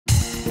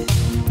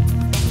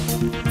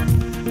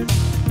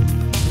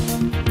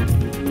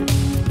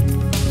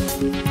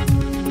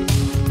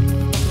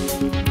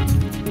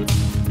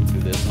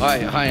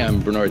Hi,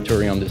 I'm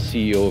J.Tourillon. I'm the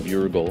CEO of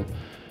Uragold.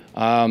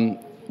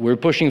 We're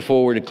pushing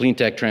forward a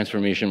Cleantech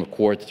transformation of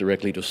quartz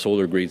directly to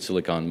solar-grade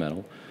silicon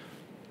metal.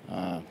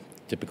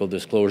 Typical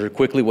disclosure.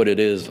 Quickly, what it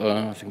is,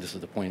 I think this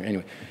is the point.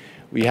 Anyway,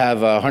 we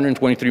have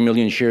 123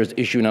 million shares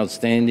issued and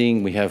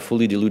outstanding. We have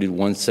fully diluted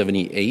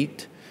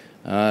 178.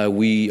 Our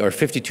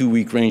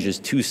 52-week range is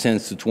 2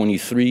 cents to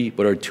 23,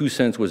 but our 2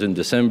 cents was in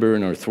December,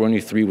 and our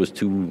 23 was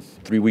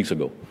 3 weeks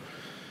ago.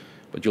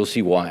 But you'll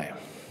see why.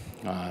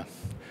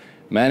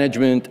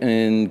 Management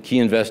and key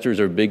investors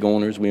are big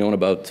owners. We own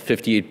about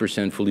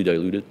 58% fully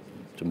diluted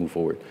to move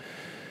forward.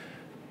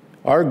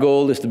 Our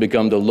goal is to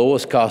become the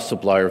lowest cost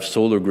supplier of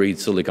solar-grade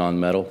silicon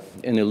metal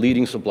and a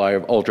leading supplier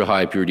of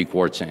ultra-high purity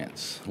quartz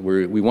sands.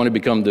 We want to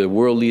become the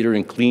world leader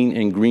in clean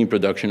and green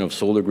production of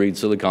solar-grade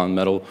silicon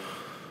metal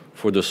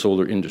for the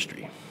solar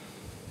industry.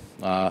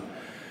 Our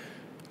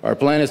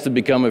plan is to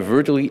become a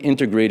vertically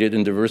integrated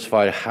and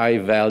diversified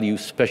high-value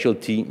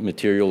specialty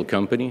material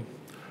company.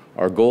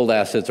 Our gold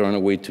assets are on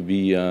their way to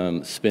be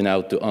spin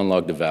out to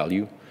unlock the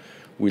value.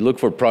 We look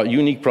for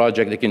unique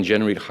projects that can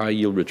generate high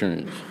yield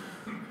returns.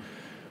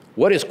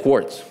 What is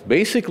quartz?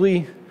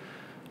 Basically,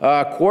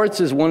 quartz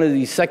is one of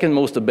the second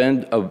most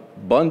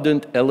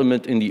abundant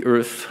element in the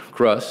Earth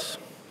crust,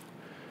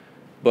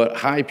 but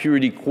high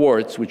purity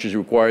quartz, which is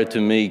required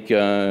to make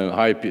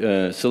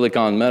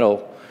silicon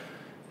metal,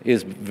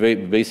 is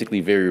basically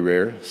very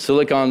rare.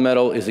 Silicon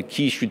metal is a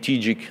key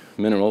strategic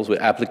minerals with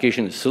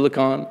application in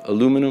silicon,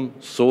 aluminum,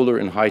 solar,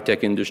 and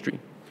high-tech industry.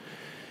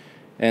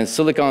 And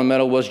silicon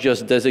metal was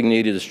just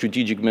designated a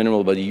strategic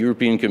mineral by the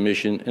European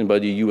Commission and by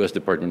the US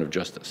Department of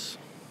Justice.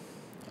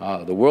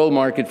 The world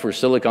market for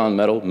silicon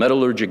metal,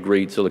 metallurgic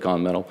grade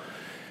silicon metal,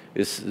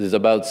 is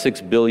about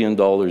 $6 billion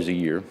a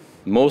year.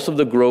 Most of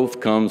the growth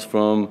comes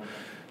from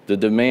the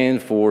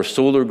demand for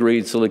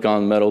solar-grade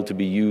silicon metal to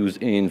be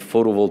used in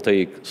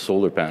photovoltaic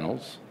solar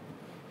panels.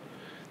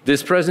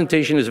 This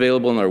presentation is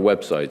available on our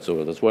website,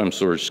 so that's why I'm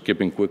sort of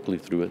skipping quickly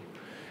through it.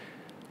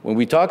 When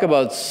we talk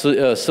about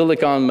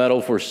silicon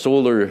metal for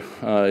solar,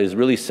 is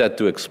really set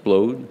to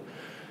explode.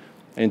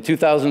 In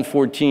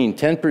 2014,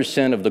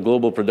 10% of the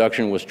global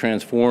production was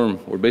transformed,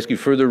 or basically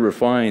further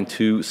refined,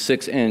 to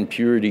 6N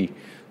purity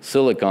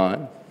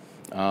silicon.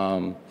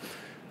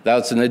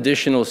 That's an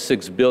additional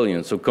 $6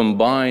 billion. So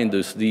combined,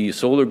 the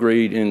solar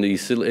grade and the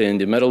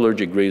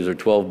metallurgic grades are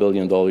 $12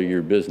 billion a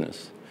year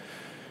business.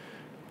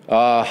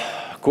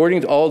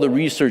 According to all the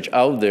research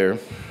out there,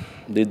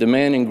 the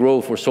demand and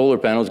growth for solar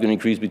panels is going to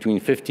increase between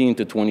 15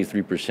 to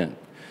 23%.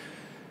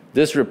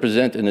 This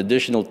represents an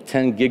additional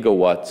 10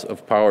 gigawatts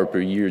of power per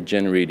year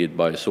generated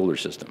by a solar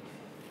system.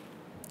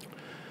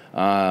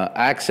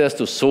 Access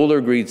to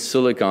solar-grade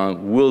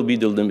silicon will be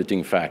the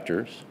limiting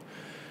factors.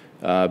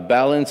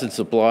 Balance in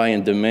supply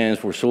and demand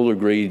for solar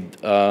grade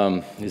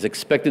is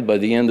expected by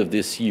the end of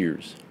this year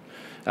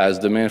as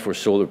demand for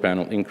solar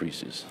panel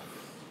increases.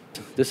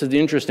 This is the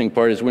interesting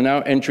part, is we're now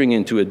entering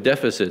into a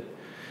deficit,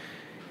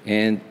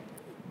 and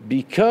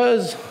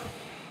because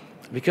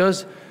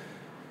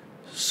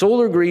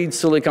solar grade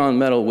silicon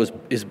metal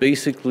is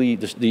basically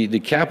the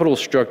capital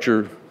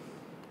structure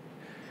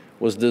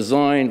was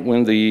designed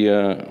when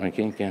I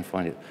can't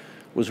find it.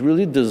 Was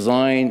really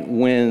designed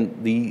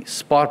when the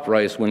spot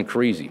price went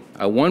crazy.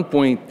 At one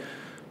point,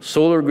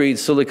 solar-grade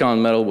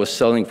silicon metal was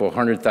selling for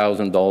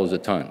 $100,000 a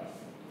ton.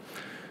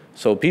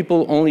 So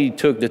people only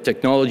took the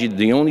technology,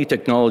 the only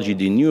technology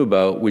they knew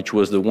about, which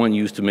was the one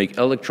used to make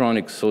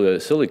electronic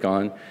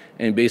silicon,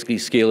 and basically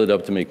scale it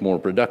up to make more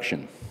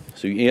production.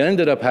 So you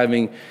ended up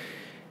having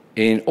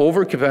an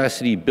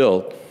overcapacity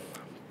built,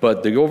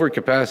 but the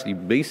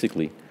overcapacity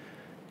basically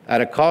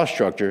at a cost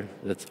structure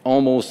that's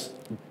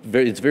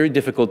it's very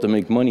difficult to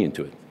make money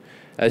into it.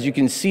 As you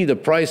can see, the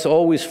price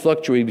always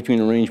fluctuates between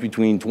a range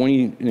between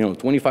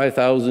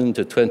 $25,000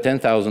 to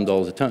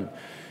 $10,000 a ton.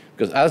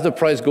 Because as the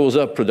price goes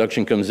up,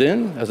 production comes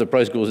in. As the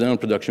price goes down,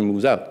 production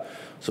moves out.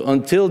 So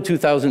until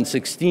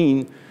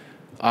 2016,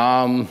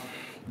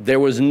 there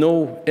was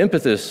no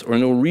impetus or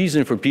no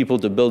reason for people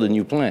to build a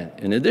new plant.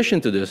 In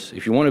addition to this,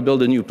 if you want to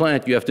build a new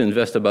plant, you have to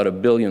invest about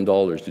 $1 billion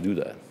to do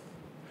that.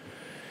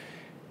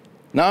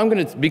 Now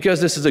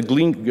because this is a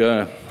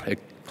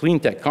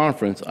Cleantech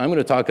conference, I'm going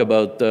to talk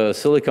about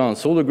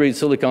solar-grade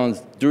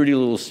silicon's dirty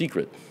little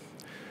secret.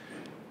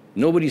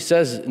 Nobody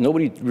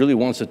really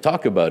wants to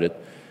talk about it,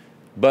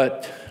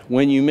 but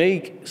when you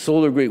make a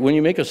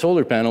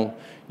solar panel,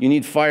 you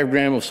need 5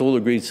 grams of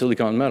solar-grade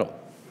silicon metal.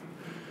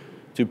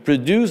 To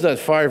produce that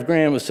 5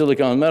 grams of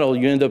silicon metal,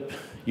 you end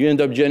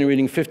up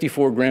generating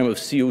 54 grams of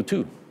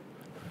CO2.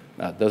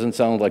 That doesn't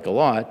sound like a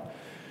lot,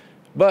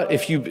 but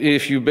if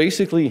you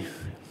basically,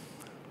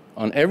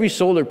 on every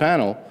solar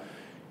panel,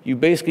 you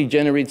basically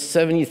generate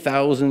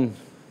 70,000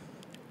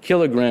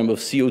 kilograms of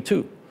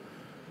CO2.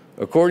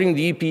 According to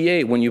the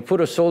EPA, when you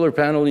put a solar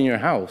panel in your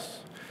house,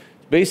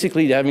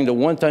 basically having the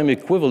one-time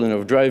equivalent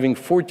of driving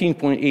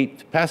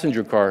 14.8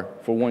 passenger car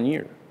for 1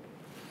 year.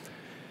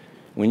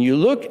 When you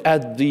look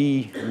at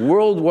the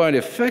worldwide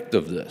effect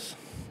of this,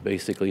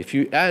 basically, if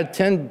you add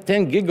 10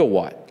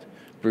 gigawatt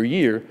per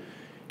year,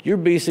 you're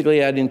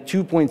basically adding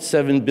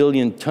 2.7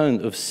 billion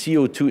tons of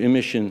CO2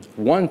 emission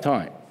one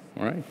time,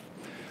 all right?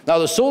 Now,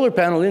 the solar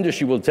panel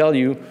industry will tell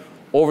you,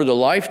 over the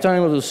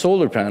lifetime of the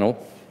solar panel,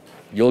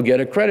 you'll get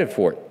a credit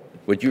for it,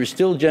 but you're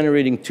still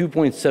generating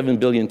 2.7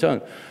 billion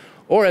tons.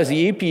 Or as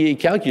the EPA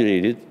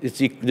calculated, it's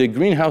the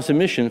greenhouse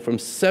emission from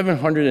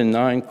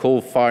 709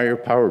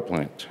 coal-fired power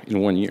plants in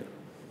 1 year.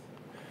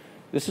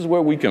 This is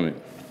where we come in.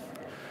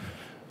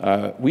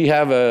 We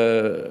have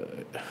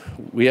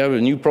a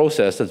new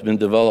process that's been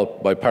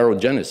developed by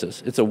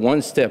Pyrogenesis. It's a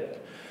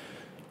one-step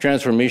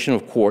transformation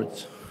of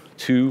quartz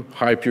to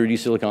high-purity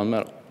silicon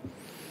metal.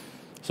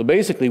 So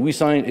basically, we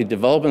signed a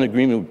development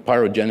agreement with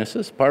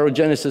Pyrogenesis.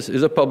 Pyrogenesis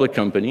is a public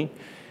company.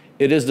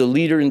 It is the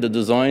leader in the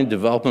design,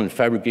 development, and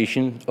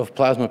fabrication of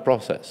plasma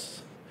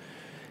process.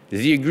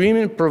 The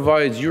agreement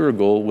provides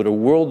Uragold with a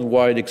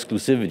worldwide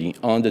exclusivity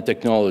on the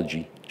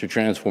technology to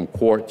transform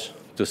quartz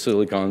to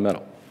silicon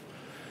metal.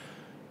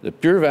 The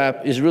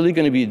Purevap is really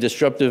going to be a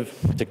disruptive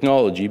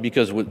technology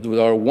because with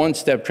our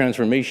one-step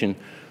transformation,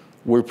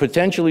 we're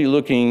potentially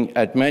looking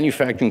at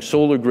manufacturing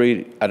solar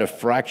grade at a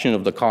fraction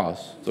of the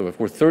cost. So if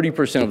we're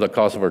 30% of the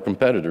cost of our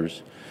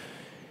competitors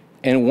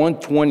and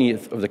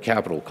 1/20th of the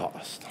capital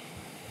cost.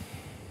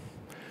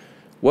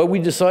 What we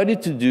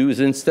decided to do is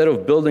instead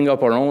of building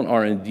up our own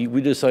R&D,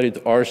 we decided to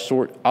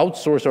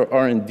outsource our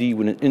R&D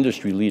with an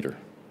industry leader.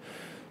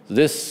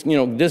 This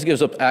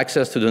gives us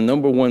access to the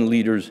 #1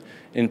 leaders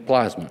in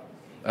plasma,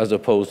 as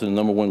opposed to the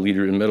 #1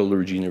 leader in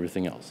metallurgy and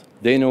everything else.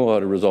 They know how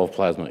to resolve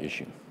plasma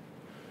issue.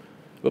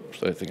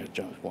 Oops, I think I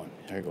jumped one.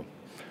 There you go.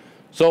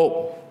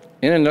 So,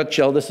 in a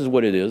nutshell, this is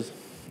what it is.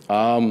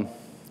 There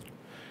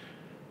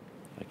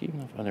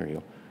you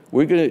go.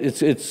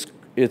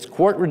 It's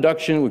quartz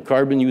reduction with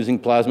carbon using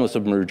plasma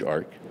submerged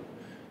arc.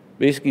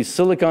 Basically,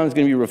 silicon is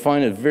going to be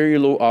refined at very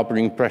low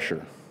operating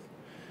pressure.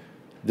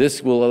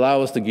 This will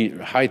allow us to get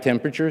high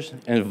temperatures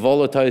and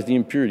volatilize the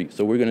impurity.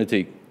 So we're going to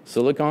take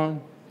silicon,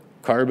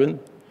 carbon.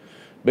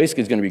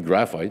 Basically, it's going to be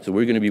graphite, so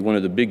we're going to be one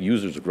of the big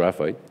users of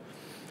graphite.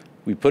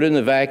 We put it in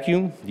the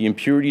vacuum, the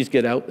impurities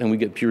get out, and we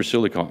get pure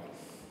silicon.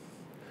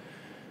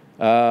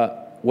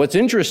 What's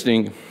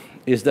interesting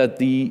is that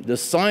the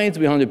science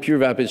behind the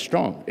Purevap is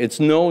strong. It's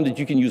known that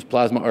you can use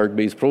plasma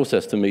arc-based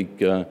process to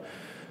make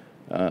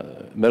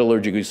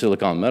metallurgical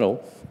silicon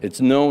metal.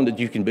 It's known that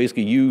you can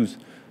basically use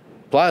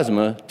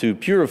plasma to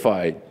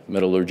purify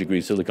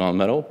metallurgical silicon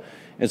metal.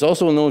 It's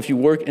also known if you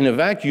work in a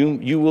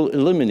vacuum, you will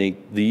eliminate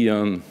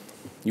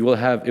you will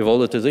have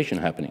volatilization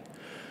happening.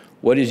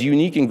 What is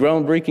unique and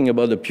groundbreaking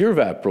about the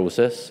Purevap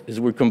process is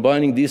we're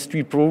combining these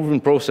three proven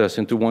processes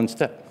into one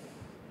step.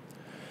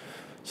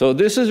 So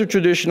this is a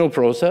traditional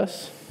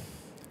process.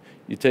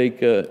 You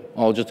take,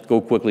 I'll just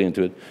go quickly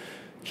into it.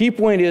 Key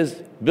point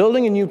is,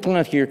 building a new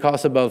plant here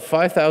costs about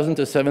 $5,000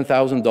 to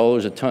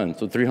 $7,000 a ton,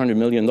 so $300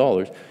 million,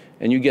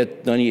 and you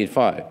get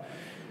 98.5.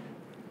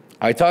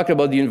 I talked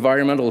about the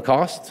environmental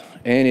cost,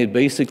 and it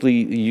basically,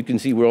 you can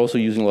see we're also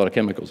using a lot of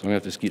chemicals. I'm going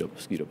to have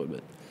to speed up a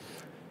bit.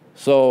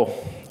 So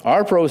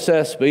our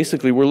process,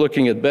 basically, we're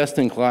looking at best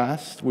in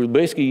class. We're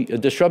basically a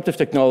disruptive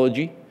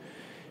technology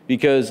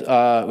because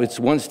it's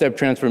one-step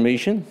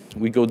transformation.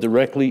 We go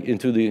directly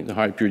into the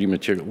high purity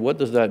material. What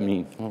does that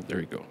mean? Oh,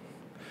 there you go.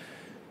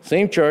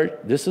 Same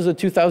chart. This is a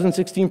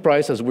 2016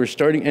 price as we're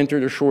starting to enter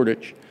the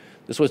shortage.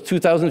 This was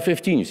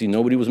 2015. You see,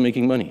 nobody was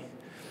making money.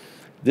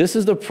 This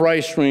is the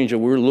price range that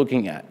we're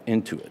looking at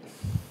into it.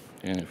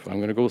 And if I'm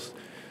going to go,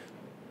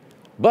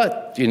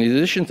 but in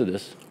addition to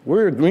this,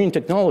 we're a green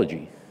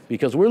technology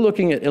because we're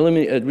looking at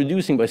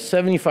reducing by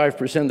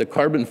 75% the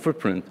carbon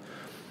footprint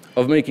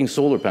of making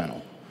solar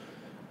panel.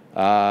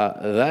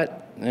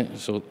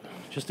 So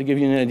just to give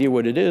you an idea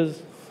what it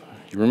is,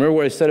 you remember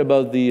what I said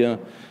about the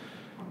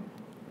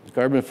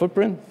carbon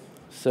footprint?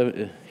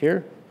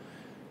 Here,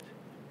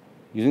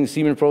 using the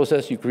Siemens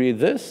process, you create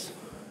this.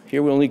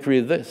 Here we only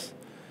create this.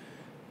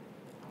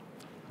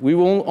 We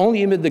will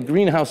only emit the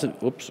greenhouse,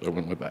 oops, I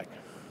went back.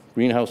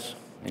 Greenhouse,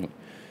 anyway.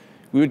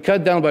 We would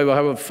cut down by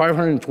about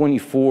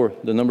 524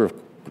 the number of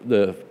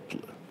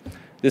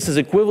this is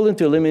equivalent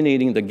to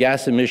eliminating the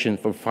gas emission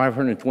from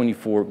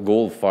 524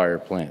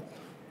 gold-fired plants.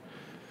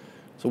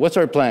 So what's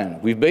our plan?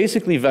 We've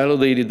basically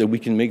validated that we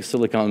can make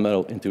silicon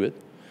metal into it.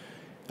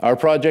 Our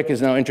project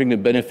is now entering the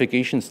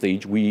beneficiation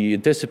stage. We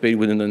anticipate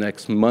within the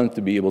next month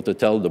to be able to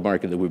tell the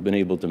market that we've been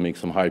able to make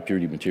some high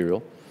purity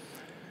material.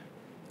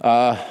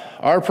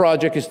 Our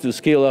project is to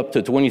scale up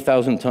to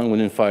 20,000 tons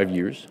within 5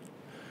 years.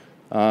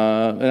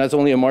 And that's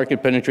only a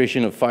market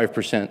penetration of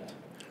 5%.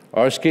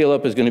 Our scale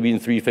up is going to be in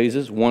 3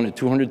 phases. One, a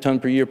 200 ton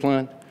per year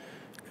plant.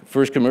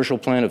 First commercial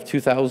plant of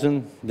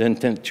 2,000, then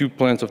 2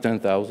 plants of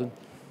 10,000.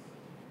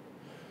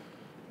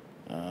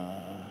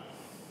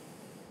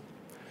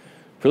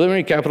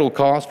 Preliminary capital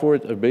costs for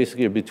it are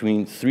basically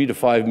between $3 to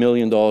 $5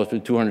 million for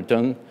 200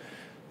 ton.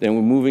 Then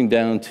we're moving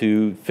down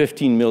to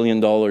 $15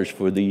 million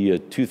for the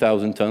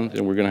 2,000 tons,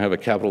 and we're going to have a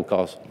capital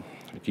cost,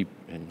 I keep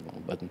hitting the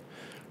wrong button,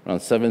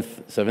 around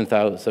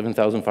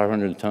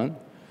 7,500 a ton.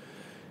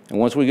 And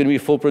once we're going to be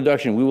full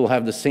production, we will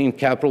have the same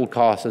capital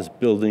cost as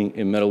building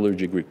a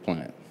metallurgy Greek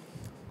plant.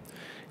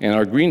 And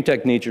our green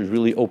tech nature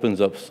really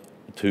opens up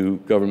to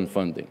government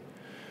funding.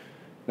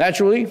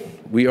 Naturally,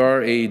 we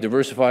are a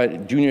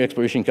diversified junior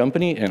exploration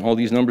company, and all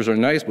these numbers are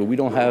nice, but we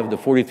don't have the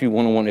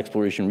 43-101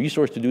 exploration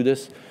resource to do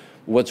this.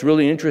 What's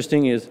really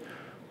interesting is,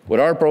 with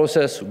our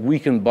process, we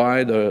can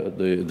buy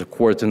the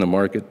quartz in the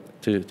market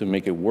to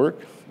make it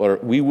work,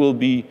 but we will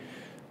be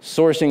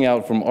sourcing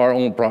out from our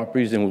own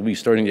properties, and we'll be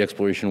starting the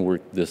exploration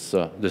work this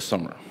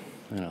summer.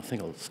 And I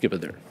think I'll skip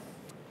it there.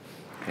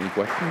 Any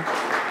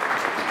questions?